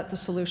just let the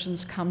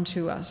solutions come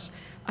to us.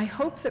 I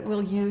hope that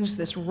we'll use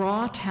this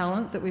raw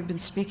talent that we've been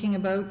speaking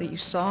about, that you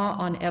saw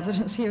on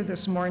evidence here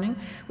this morning.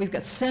 We've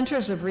got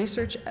centers of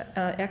research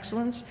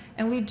excellence,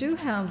 and we do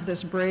have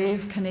this brave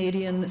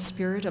Canadian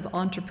spirit of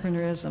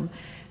entrepreneurism.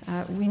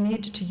 We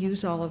need to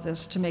use all of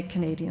this to make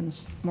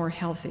Canadians more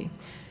healthy.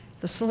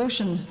 the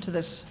solution to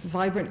this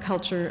vibrant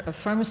culture of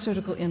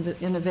pharmaceutical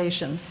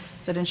innovation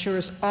that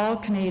ensures all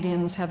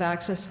Canadians have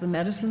access to the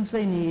medicines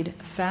they need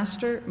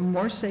faster,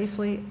 more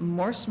safely,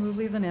 more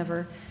smoothly than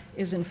ever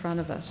is in front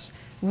of us.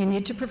 We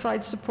need to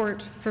provide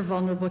support for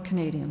vulnerable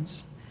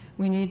Canadians.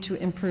 We need to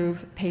improve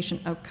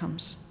patient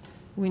outcomes.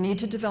 We need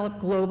to develop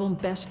global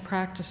best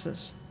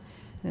practices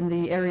in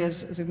the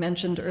areas, as we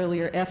mentioned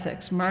earlier,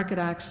 ethics, market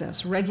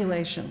access,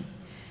 regulation,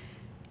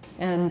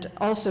 and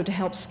also to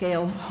help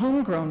scale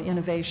homegrown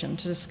innovation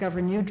to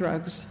discover new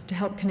drugs to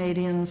help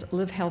Canadians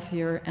live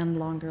healthier and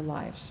longer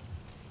lives.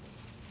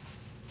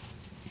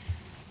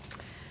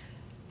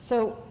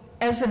 So,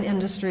 as an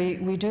industry,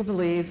 we do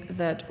believe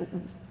that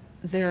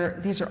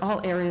these are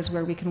all areas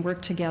where we can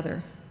work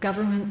together.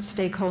 Government,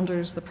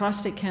 stakeholders, the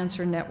Prostate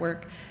Cancer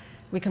Network.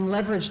 We can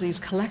leverage these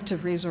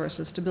collective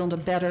resources to build a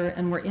better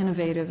and more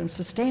innovative and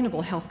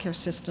sustainable healthcare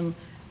system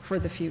for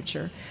the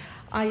future.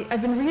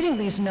 I've been reading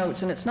these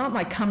notes, and it's not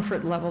my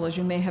comfort level, as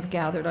you may have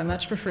gathered. I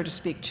much prefer to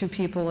speak to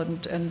people,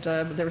 and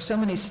there were so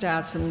many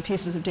stats and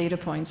pieces of data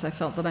points, I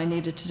felt that I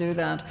needed to do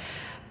that.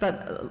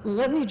 But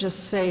let me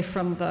just say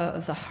from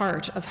the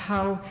heart of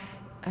how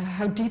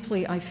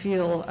deeply I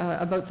feel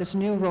about this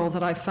new role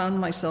that I found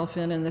myself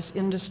in this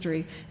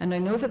industry. And I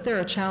know that there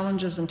are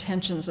challenges and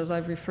tensions, as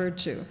I've referred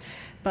to,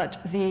 but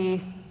the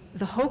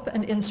hope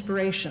and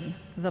inspiration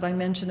that I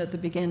mentioned at the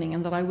beginning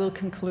and that I will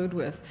conclude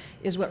with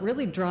is what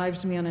really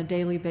drives me on a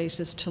daily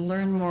basis to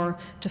learn more,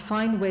 to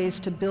find ways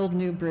to build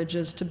new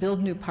bridges, to build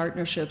new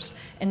partnerships,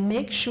 and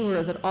make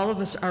sure that all of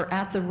us are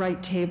at the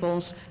right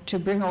tables to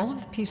bring all of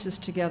the pieces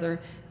together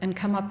and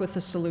come up with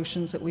the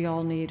solutions that we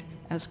all need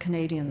as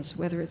Canadians,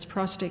 whether it's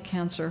prostate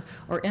cancer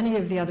or any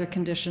of the other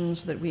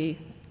conditions that we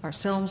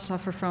ourselves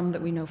suffer from,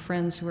 that we know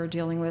friends who are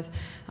dealing with.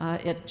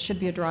 It should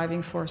be a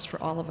driving force for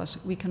all of us.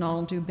 We can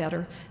all do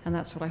better, and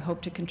that's what I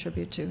hope to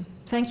contribute to.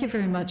 Thank you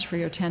very much for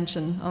your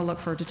attention. I'll look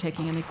forward to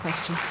taking any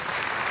questions.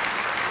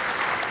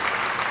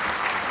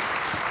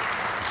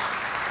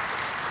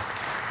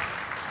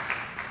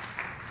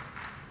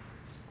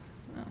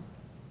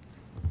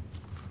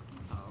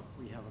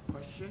 We have a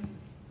question.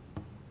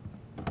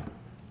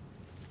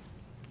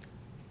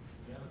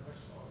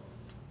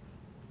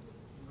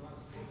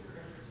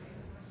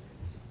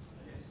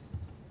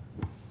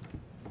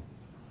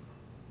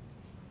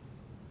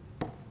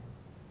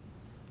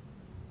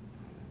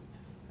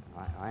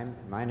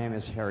 My name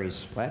is Harry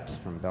Splett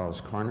from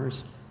Bell's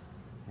Corners,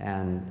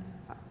 and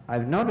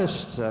I've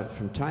noticed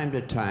from time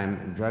to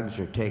time drugs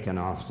are taken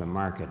off the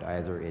market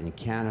either in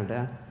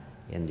Canada,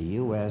 in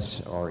the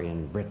US, or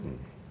in Britain.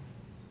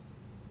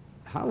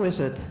 How is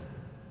it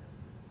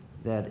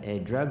that a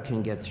drug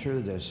can get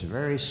through this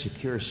very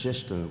secure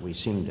system that we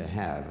seem to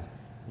have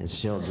and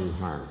still do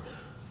harm?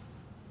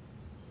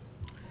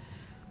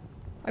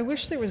 I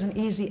wish there was an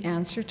easy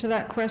answer to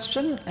that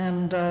question,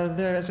 and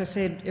as I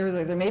said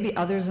earlier, there may be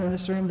others in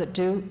this room that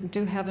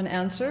do have an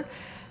answer.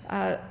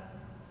 I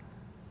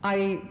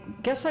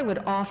guess I would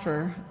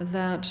offer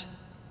that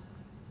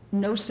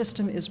no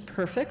system is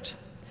perfect.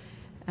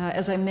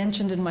 As I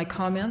mentioned in my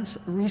comments,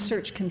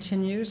 research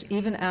continues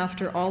even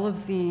after all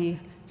of the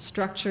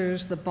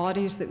structures, the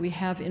bodies that we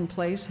have in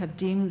place have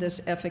deemed this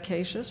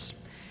efficacious,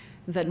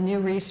 that new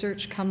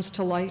research comes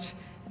to light,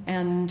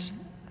 and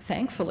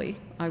thankfully,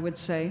 I would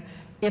say,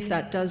 if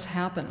that does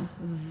happen,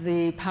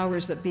 the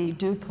powers that be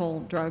do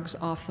pull drugs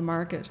off the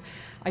market.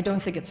 I don't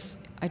think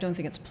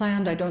it's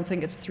planned. I don't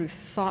think it's through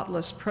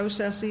thoughtless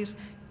processes.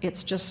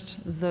 It's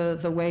just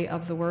the way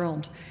of the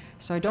world.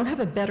 So I don't have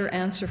a better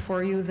answer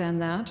for you than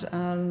that.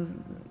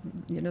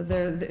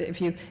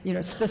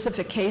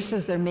 Specific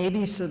cases, there may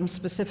be some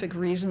specific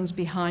reasons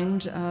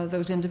behind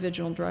those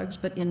individual drugs,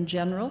 but in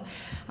general,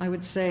 I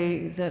would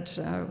say that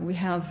we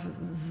have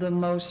the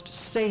most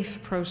safe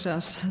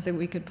process that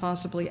we could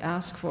possibly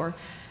ask for,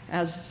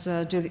 as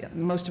do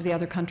most of the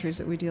other countries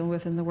that we deal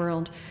with in the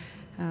world,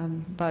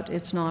 but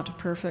it's not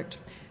perfect.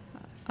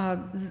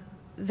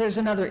 There's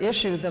another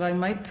issue that I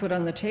might put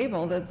on the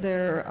table, that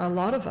there are a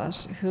lot of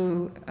us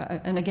who,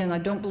 and again, I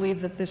don't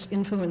believe that this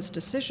influenced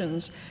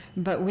decisions,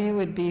 but we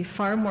would be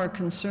far more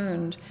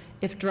concerned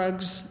if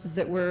drugs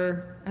that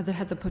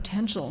had the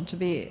potential to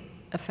be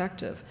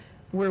effective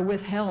were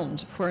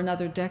withheld for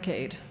another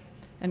decade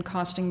and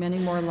costing many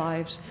more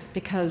lives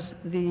because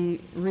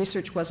the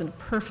research wasn't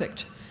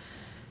perfect.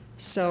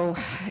 So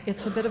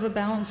it's a bit of a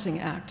balancing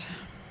act.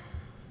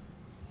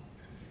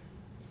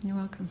 You're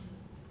welcome.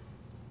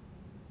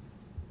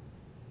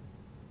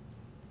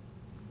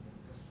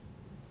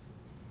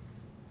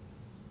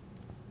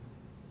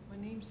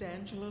 My name's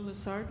Angela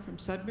Lassard from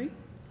Sudbury.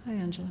 Hi,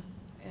 Angela.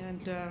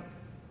 And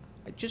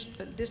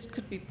this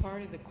could be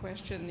part of the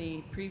question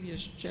the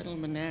previous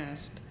gentleman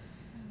asked.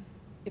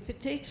 If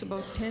it takes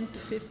about 10 to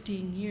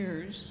 15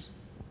 years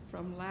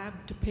from lab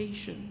to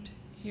patient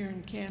here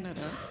in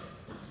Canada,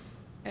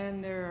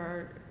 and there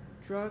are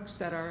drugs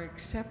that are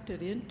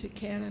accepted into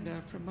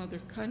Canada from other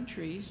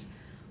countries,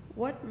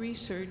 what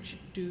research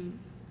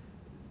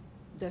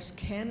does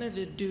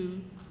Canada do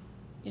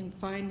in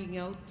finding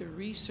out the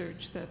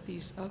research that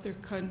these other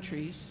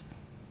countries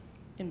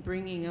in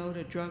bringing out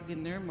a drug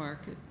in their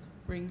market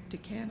bring to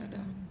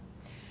Canada?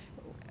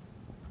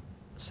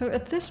 So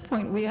at this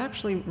point, we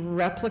actually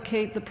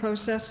replicate the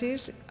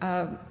processes.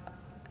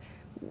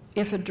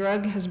 If a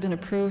drug has been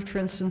approved, for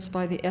instance,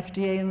 by the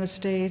FDA in the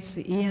States,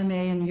 the EMA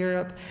in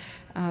Europe,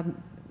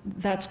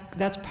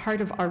 that's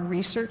part of our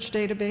research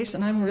database,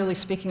 and I'm really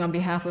speaking on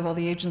behalf of all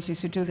the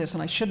agencies who do this,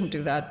 and I shouldn't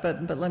do that,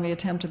 but let me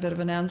attempt a bit of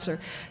an answer.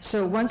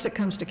 So once it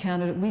comes to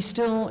Canada, we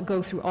still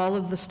go through all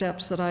of the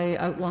steps that I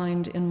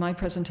outlined in my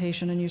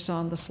presentation and you saw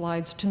on the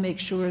slides to make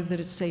sure that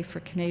it's safe for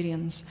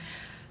Canadians.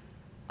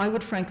 I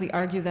would frankly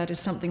argue that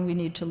is something we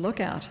need to look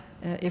at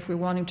if we're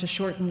wanting to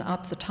shorten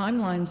up the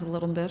timelines a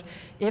little bit.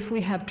 If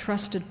we have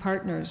trusted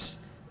partners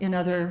in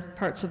other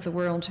parts of the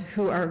world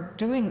who are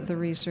doing the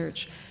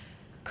research,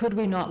 could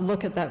we not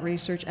look at that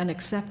research and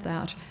accept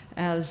that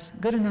as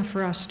good enough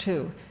for us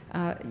too?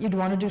 You'd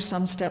want to do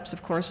some steps,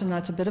 of course, and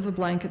that's a bit of a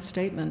blanket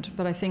statement,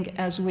 but I think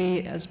as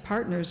we, as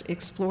partners,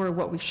 explore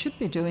what we should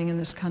be doing in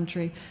this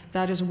country,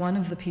 that is one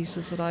of the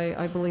pieces that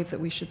I believe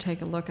that we should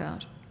take a look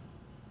at.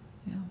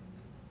 Yeah.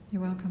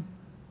 You're welcome.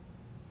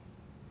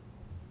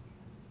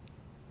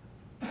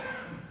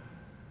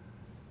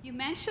 You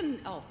mentioned,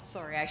 oh,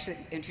 sorry, I should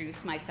introduce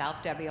myself,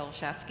 Debbie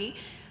Olszewski.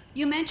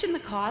 You mentioned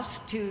the cost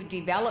to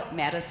develop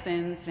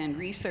medicines and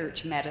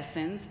research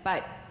medicines,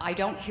 but I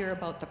don't hear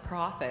about the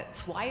profits.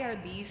 Why are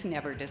these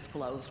never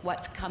disclosed?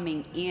 What's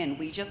coming in?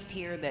 We just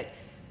hear that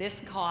this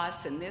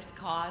costs and this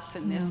costs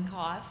and this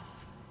costs.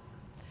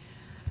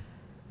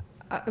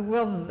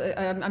 Well,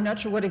 I'm not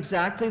sure what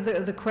exactly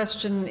the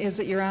question is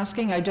that you're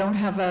asking. I don't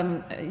have,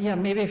 yeah,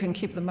 maybe if you can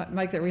keep the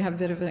mic there, we have a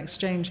bit of an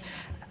exchange.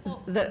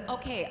 Well,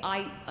 okay,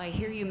 I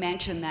hear you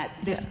mention that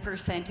this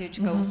percentage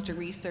goes to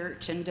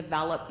research and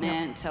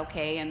development,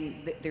 okay,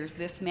 and there's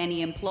this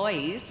many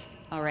employees,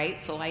 all right,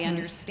 so I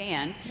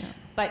understand.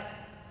 But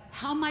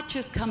how much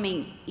is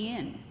coming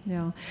in?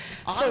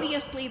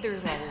 Obviously,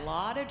 there's a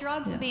lot of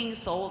drugs being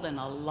sold and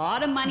a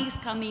lot of money's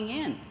coming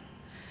in.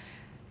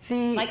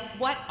 Like,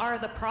 what are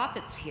the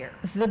profits here?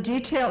 The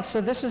details,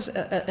 so this is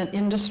an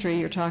industry,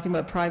 you're talking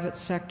about private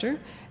sector,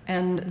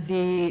 and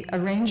the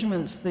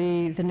arrangements,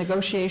 the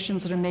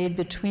negotiations that are made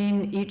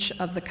between each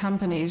of the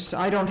companies, so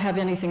I don't have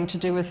anything to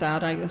do with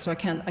that, so I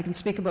can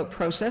speak about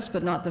process,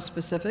 but not the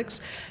specifics.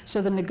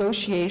 So the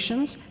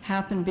negotiations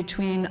happen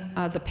between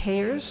the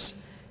payers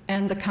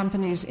and the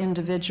companies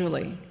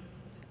individually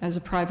as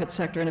a private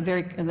sector, and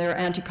there are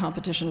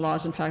anti-competition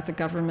laws, in fact, that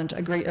govern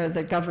a great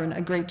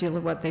deal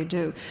of what they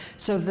do.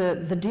 So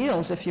the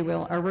deals, if you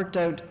will, are worked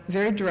out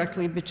very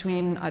directly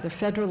between either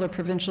federal or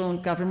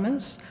provincial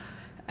governments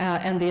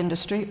and the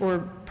industry,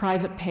 or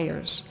private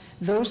payers.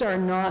 Those are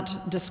not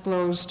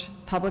disclosed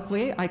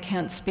publicly. I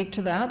can't speak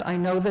to that. I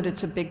know that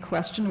it's a big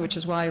question, which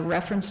is why I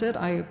reference it.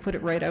 I put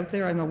it right out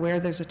there. I'm aware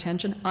there's a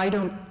tension. I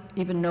don't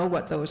even know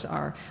what those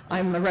are.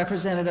 I'm a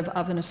representative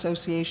of an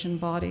association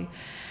body.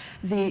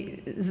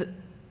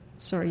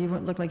 Sorry, you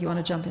look like you want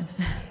to jump in.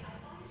 Yeah.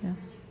 It's really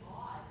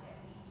odd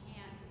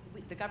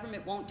that the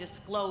government won't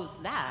disclose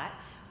that,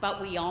 but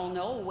we all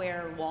know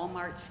where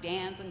Walmart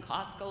stands and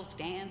Costco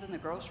stands and the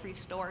grocery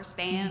store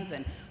stands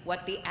and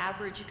what the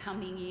average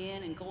coming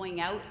in and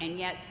going out, and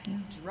yet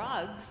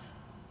drugs,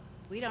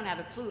 we don't have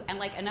a clue. And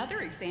like another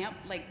example,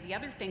 like the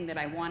other thing that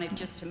I wanted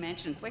just to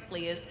mention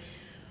quickly is,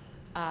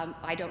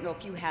 I don't know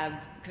if you have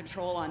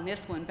control on this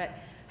one, but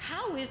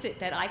how is it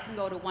that I can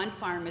go to one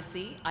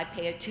pharmacy, I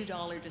pay a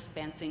 $2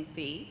 dispensing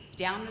fee,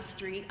 down the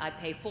street I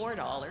pay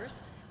 $4,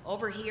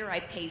 over here I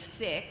pay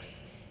 $6,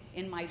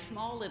 in my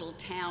small little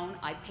town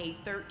I pay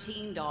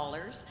 $13,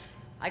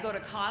 I go to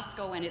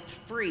Costco and it's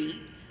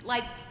free?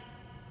 Like,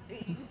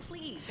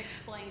 please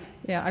explain it.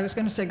 Yeah, I was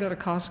going to say go to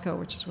Costco,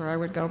 which is where I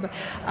would go, but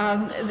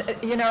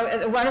you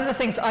know, one of the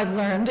things I've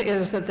learned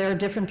is that there are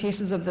different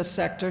pieces of this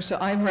sector. So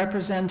I'm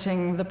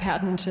representing the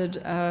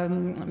patented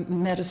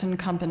medicine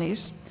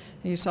companies.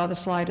 You saw the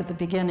slide at the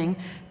beginning.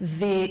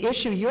 The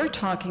issue you're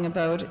talking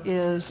about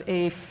is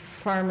a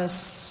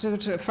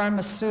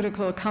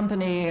pharmaceutical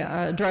company,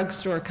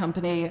 drugstore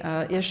company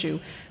issue.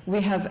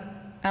 We have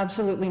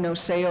absolutely no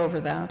say over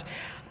that.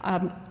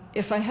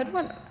 If I had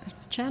one,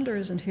 Chandler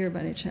isn't here by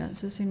any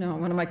chance, is he? No,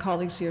 one of my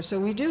colleagues here. So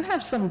we do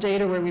have some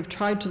data where we've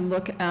tried to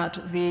look at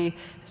the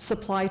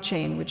supply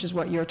chain, which is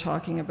what you're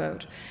talking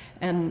about,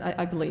 and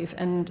I believe.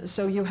 And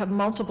so you have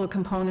multiple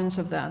components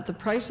of that. The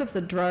price of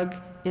the drug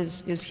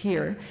is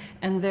here,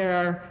 and there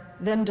are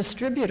then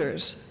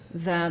distributors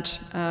that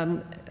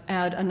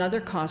add another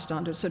cost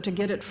onto it. So to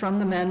get it from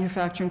the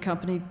manufacturing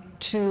company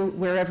to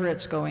wherever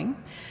it's going.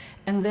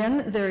 And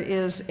then there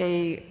is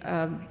a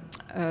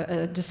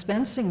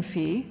dispensing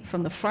fee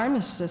from the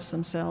pharmacists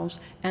themselves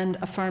and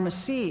a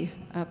pharmacy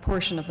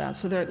portion of that.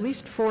 So there are at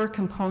least 4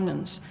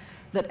 components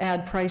that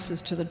add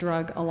prices to the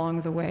drug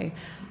along the way.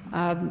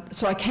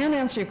 So I can't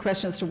answer your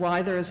question as to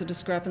why there is a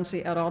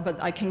discrepancy at all, but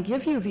I can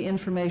give you the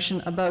information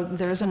about,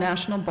 there is a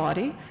national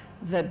body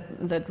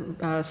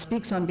that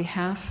speaks on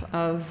behalf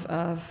of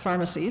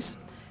pharmacies,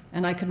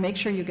 and I could make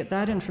sure you get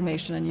that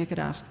information and you could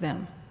ask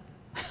them.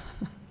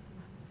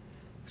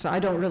 So I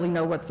don't really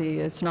know what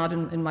it's not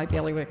in my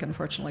bailiwick,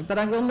 unfortunately. But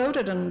I will note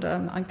it, and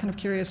I'm kind of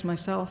curious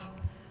myself.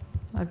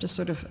 I've just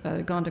sort of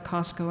gone to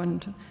Costco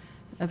and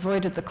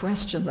avoided the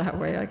question that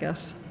way, I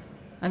guess.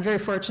 I'm very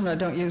fortunate I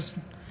don't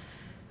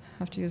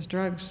have to use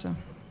drugs, so.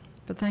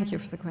 But thank you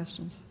for the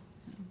questions.